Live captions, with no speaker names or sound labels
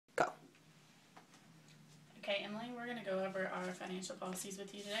we're going to go over our financial policies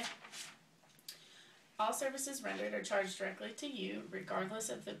with you today. All services rendered are charged directly to you, regardless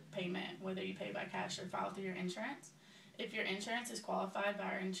of the payment, whether you pay by cash or file through your insurance. If your insurance is qualified by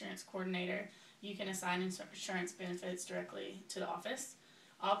our insurance coordinator, you can assign insurance benefits directly to the office.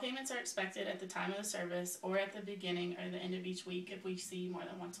 All payments are expected at the time of the service or at the beginning or the end of each week if we see you more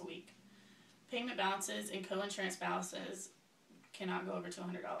than once a week. Payment balances and co-insurance balances cannot go over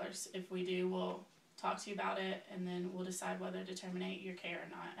 $200. If we do, we'll talk to you about it, and then we'll decide whether to terminate your care or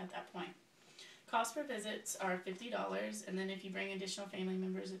not at that point. Cost per visits are $50, and then if you bring additional family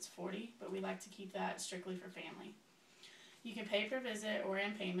members, it's $40, but we like to keep that strictly for family. You can pay per visit or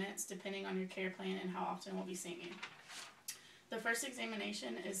in payments, depending on your care plan and how often we'll be seeing you. The first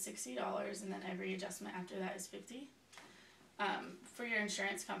examination is $60, and then every adjustment after that is $50. For your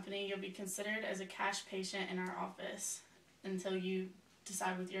insurance company, you'll be considered as a cash patient in our office until you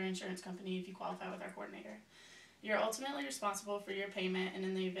decide with your insurance company if you qualify with our coordinator. You're ultimately responsible for your payment, and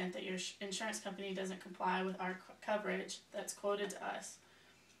in the event that your insurance company doesn't comply with our coverage that's quoted to us,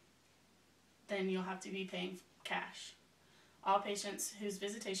 then you'll have to be paying cash. All patients whose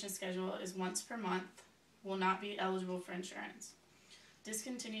visitation schedule is once per month will not be eligible for insurance.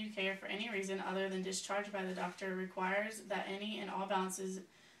 Discontinued care for any reason other than discharge by the doctor requires that any and all balances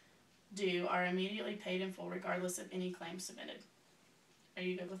due are immediately paid in full regardless of any claims submitted. Are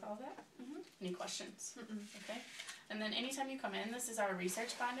you good with all that? Mm-hmm. Any questions? Mm-mm. Okay. And then anytime you come in, this is our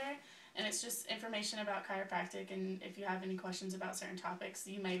research binder, and it's just information about chiropractic, and if you have any questions about certain topics,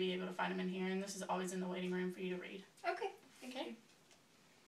 you may be able to find them in here, and this is always in the waiting room for you to read. Okay.